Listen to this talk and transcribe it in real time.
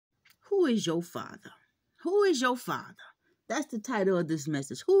who is your father? Who is your father? That's the title of this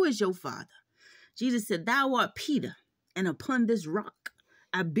message. Who is your father? Jesus said, thou art Peter, and upon this rock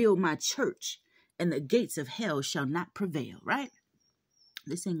I build my church, and the gates of hell shall not prevail, right?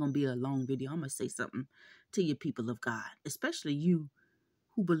 This ain't going to be a long video. I'm going to say something to you people of God, especially you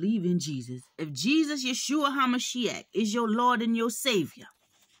who believe in Jesus. If Jesus, Yeshua HaMashiach, is your Lord and your Savior,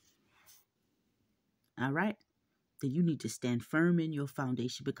 all right, then you need to stand firm in your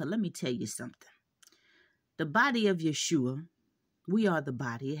foundation, because let me tell you something. The body of Yeshua, we are the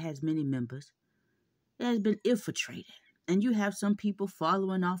body. It has many members. It has been infiltrated. And you have some people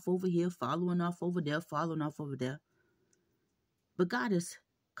following off over here, following off over there, following off over there. But God has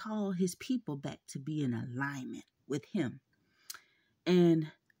called his people back to be in alignment with him.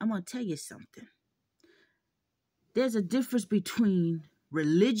 And I'm going to tell you something. There's a difference between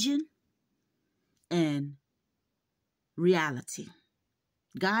religion and reality.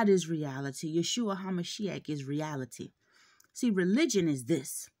 God is reality. Yeshua HaMashiach is reality. See, religion is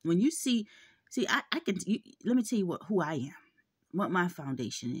this. When you see, let me tell you who I am, what my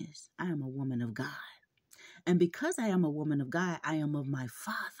foundation is. I am a woman of God. And because I am a woman of God, I am of my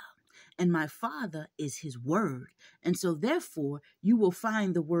Father. And my Father is his word. And so therefore, you will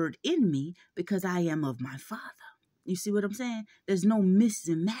find the word in me because I am of my Father. You see what I'm saying? There's no mix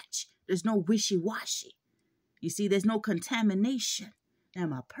and match. There's no wishy-washy. You see, there's no contamination.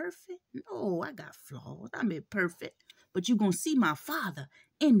 Am I perfect? No, I got flaws. I'm imperfect. But you're going to see my Father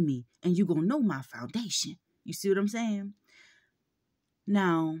in me, and you're going to know my foundation. You see what I'm saying?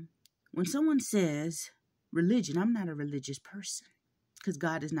 Now, when someone says religion, I'm not a religious person, because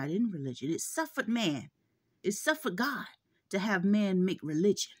God is not in religion. It suffered man. It suffered God to have man make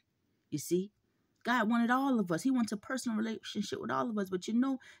religion. You see? God wanted all of us. He wants a personal relationship with all of us. But you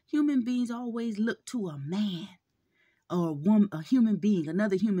know, human beings always look to a man. Or a woman, a human being,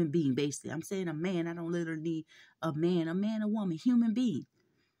 another human being, basically. I'm saying a man. I don't literally need a man, a woman, human being.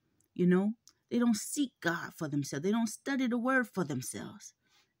 You know, they don't seek God for themselves. They don't study the word for themselves.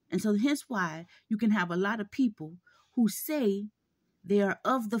 And so hence why you can have a lot of people who say they are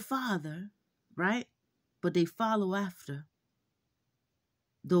of the Father, right? But they follow after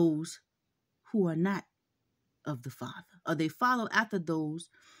those who are not of the Father. Or they follow after those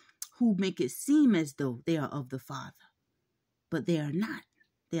who make it seem as though they are of the Father. But they are not.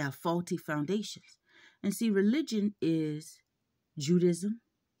 They are faulty foundations. And see, religion is Judaism.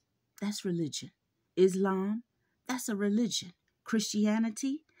 That's religion. Islam, that's a religion.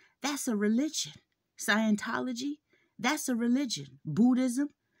 Christianity, that's a religion. Scientology, that's a religion. Buddhism,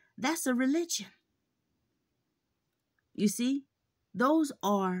 that's a religion. You see, those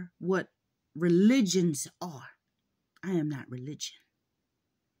are what religions are. I am not religion.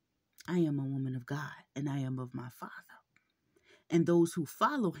 I am a woman of God, and I am of my Father. And those who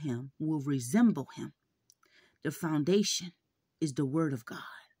follow him will resemble him. The foundation is the word of God,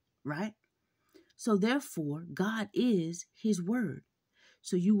 right? So therefore, God is his word.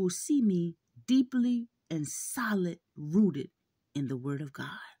 So you will see me deeply and solid rooted in the word of God.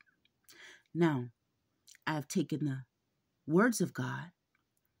 Now, I have taken the words of God,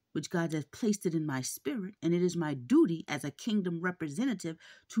 which God has placed it in my spirit, and it is my duty as a kingdom representative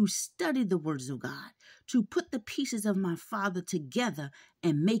to study the words of God, to put the pieces of my Father together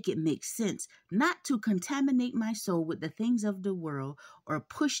and make it make sense, not to contaminate my soul with the things of the world or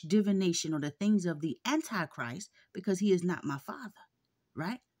push divination or the things of the Antichrist, because he is not my Father,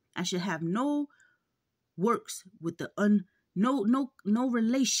 right? I should have no works with the no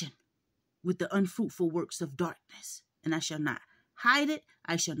relation with the unfruitful works of darkness, and I shall not hide it.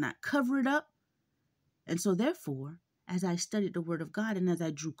 I shall not cover it up. And so therefore, as I studied the word of God and as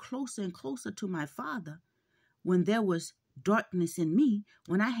I drew closer and closer to my Father, when there was darkness in me,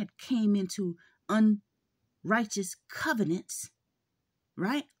 when I had came into unrighteous covenants,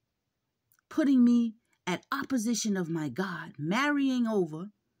 right? Putting me at opposition of my God, marrying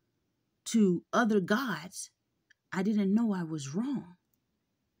over to other gods, I didn't know I was wrong.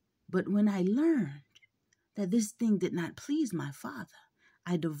 But when I learned that this thing did not please my Father,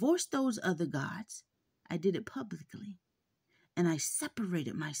 I divorced those other gods. I did it publicly. And I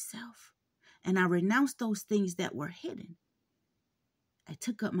separated myself. And I renounced those things that were hidden. I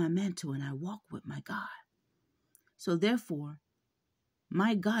took up my mantle and I walked with my God. So therefore,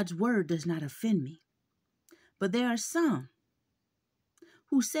 my God's word does not offend me. But there are some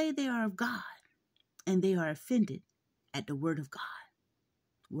who say they are of God and they are offended at the word of God.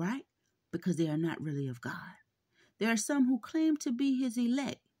 Right? Because they are not really of God. There are some who claim to be his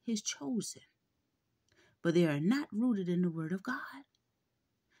elect, his chosen, but they are not rooted in the word of God.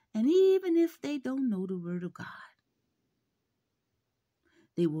 And even if they don't know the word of God,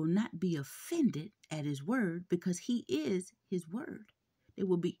 They will not be offended at his word because he is his word. They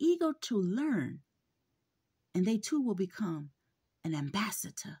will be eager to learn, and they too will become an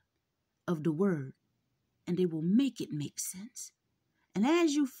ambassador of the word, and they will make it make sense. And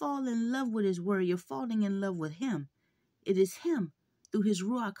as you fall in love with his word, you're falling in love with him. It is him, through his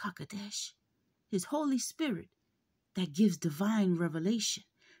Ruach HaKodesh, his Holy Spirit, that gives divine revelation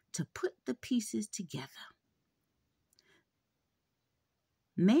to put the pieces together.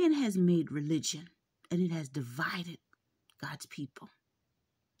 Man has made religion, and it has divided God's people.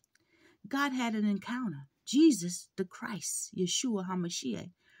 God had an encounter. Jesus, the Christ, Yeshua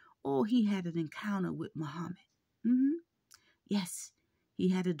HaMashiach, he had an encounter with Muhammad. Yes, he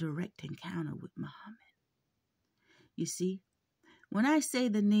had a direct encounter with Muhammad. You see, when I say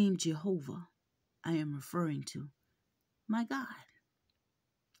the name Jehovah, I am referring to my God.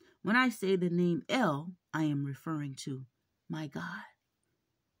 When I say the name El, I am referring to my God.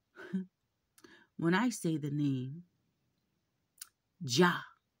 When I say the name Jah,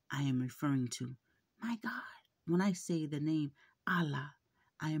 I am referring to my God. When I say the name Allah,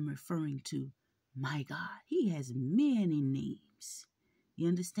 I am referring to my God. He has many names. You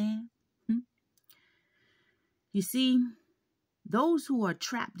understand? You see, those who are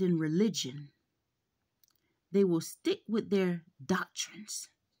trapped in religion, they will stick with their doctrines,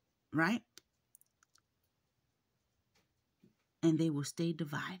 right? And they will stay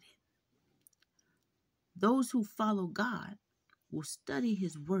divided. Those who follow God will study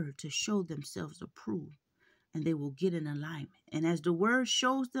his word to show themselves approved, and they will get in alignment. And as the word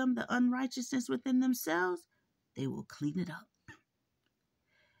shows them the unrighteousness within themselves, they will clean it up.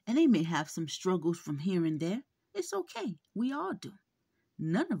 And they may have some struggles from here and there. It's okay. We all do.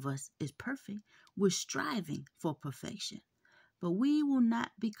 None of us is perfect. We're striving for perfection. But we will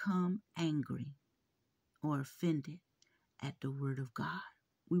not become angry or offended at the word of God.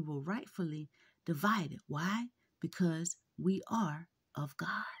 We will rightfully divide it. Why? Because we are of God,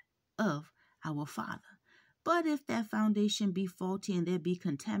 of our Father. But if that foundation be faulty and there be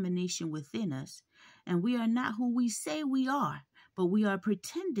contamination within us, and we are not who we say we are, but we are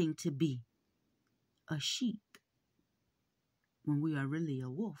pretending to be a sheep when we are really a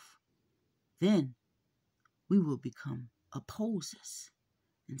wolf, then we will become opposers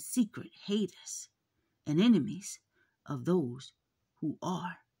and secret haters and enemies of those who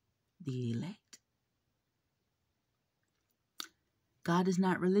are the elect. God is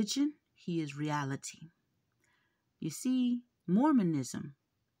not religion, he is reality. You see, Mormonism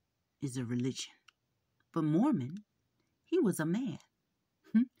is a religion, but Mormon, he was a man.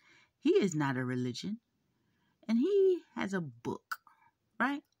 He is not a religion, and he has a book,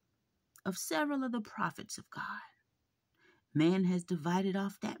 right, of several of the prophets of God. Man has divided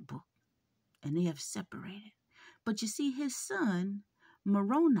off that book, and they have separated. But you see, his son,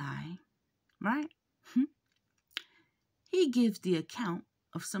 Moroni, right, he gives the account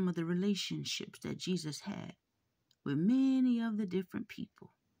of some of the relationships that Jesus had with many of the different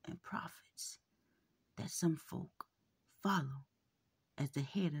people and prophets that some folk follow as the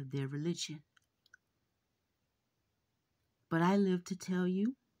head of their religion. But I live to tell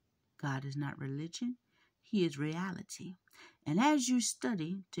you, God is not religion, he is reality. And as you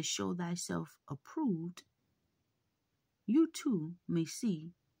study to show thyself approved, you too may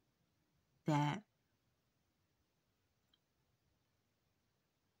see that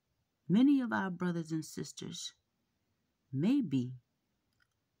many of our brothers and sisters may be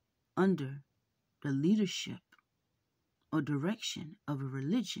under the leadership or direction of a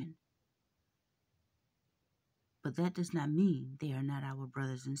religion, but that does not mean they are not our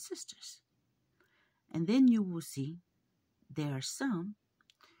brothers and sisters. And then you will see there are some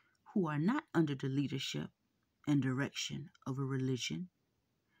who are not under the leadership and direction of a religion,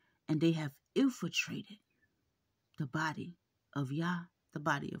 and they have infiltrated the body of Yah, the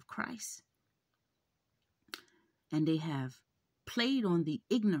body of Christ, and they have played on the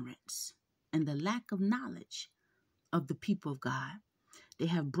ignorance and the lack of knowledge of the people of God. They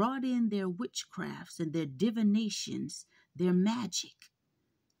have brought in their witchcrafts and their divinations, their magic,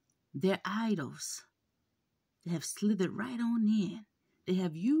 their idols. They have slithered right on in. They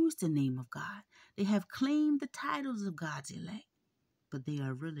have used the name of God. They have claimed the titles of God's elect, but they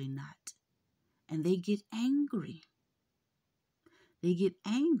are really not. And they get angry. They get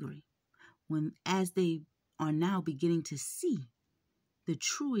angry as they are now beginning to see the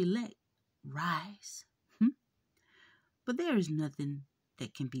true elect rise. But there is nothing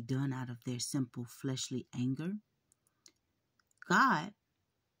that can be done out of their simple fleshly anger. God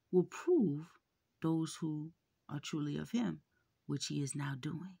will prove those who are truly of him, which he is now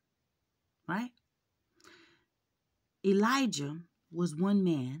doing. Right? Elijah was one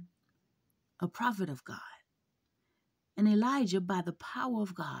man, a prophet of God. And Elijah, by the power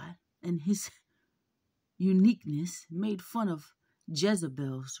of God and his uniqueness, made fun of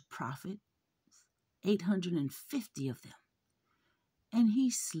Jezebel's prophet, 850 of them, and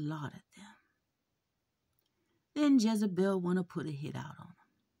he slaughtered them. Then Jezebel wanted to put a hit out on him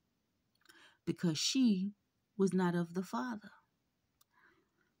because she was not of the Father.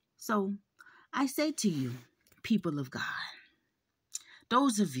 So I say to you, people of God,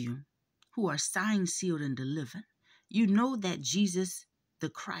 those of you who are signed, sealed, and delivered, you know that Jesus the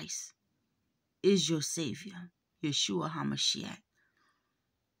Christ is your Savior, Yeshua HaMashiach.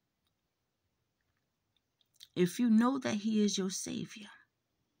 If you know that He is your Savior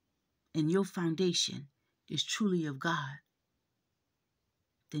and your foundation is truly of God,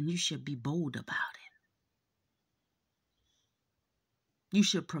 then you should be bold about it. You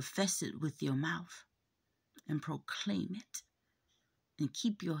should profess it with your mouth and proclaim it and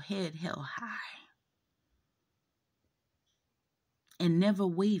keep your head held high and never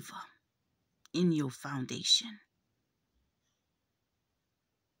waver in your foundation.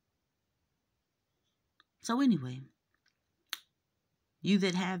 So anyway, you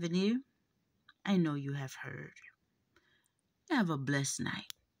that have an ear, I know you have heard. Have a blessed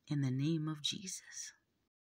night in the name of Jesus.